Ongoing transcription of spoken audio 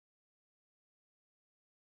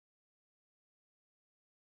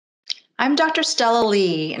I'm Dr. Stella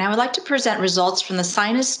Lee, and I would like to present results from the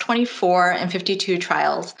SINUS-24 and 52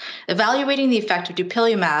 trials evaluating the effect of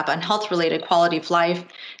Dupilumab on health-related quality of life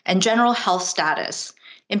and general health status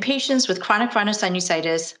in patients with chronic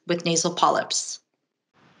rhinosinusitis with nasal polyps.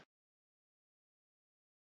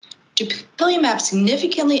 Dupilumab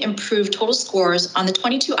significantly improved total scores on the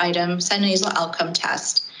 22-item sinonasal outcome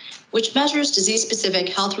test, which measures disease-specific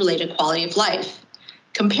health-related quality of life,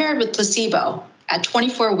 compared with placebo at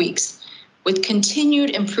 24 weeks, with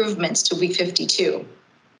continued improvements to week 52.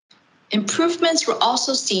 Improvements were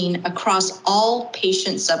also seen across all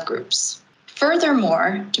patient subgroups.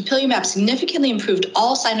 Furthermore, Dupilumab significantly improved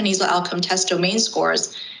all sinonasal outcome test domain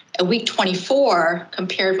scores at week 24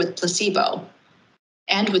 compared with placebo,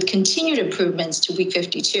 and with continued improvements to week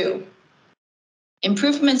 52.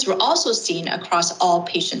 Improvements were also seen across all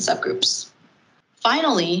patient subgroups.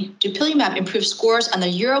 Finally, Dupilumab improved scores on the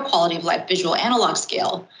Euro Quality of Life Visual Analog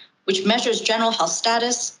Scale, which measures general health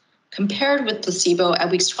status, compared with placebo at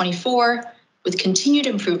weeks 24, with continued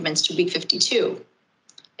improvements to week 52.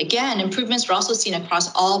 Again, improvements were also seen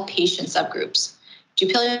across all patient subgroups.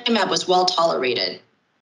 Dupilumab was well tolerated.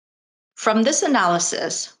 From this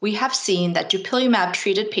analysis, we have seen that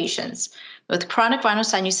Dupilumab-treated patients with chronic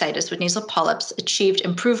rhinosinusitis with nasal polyps achieved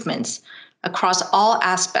improvements across all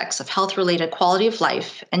aspects of health-related quality of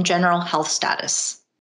life and general health status.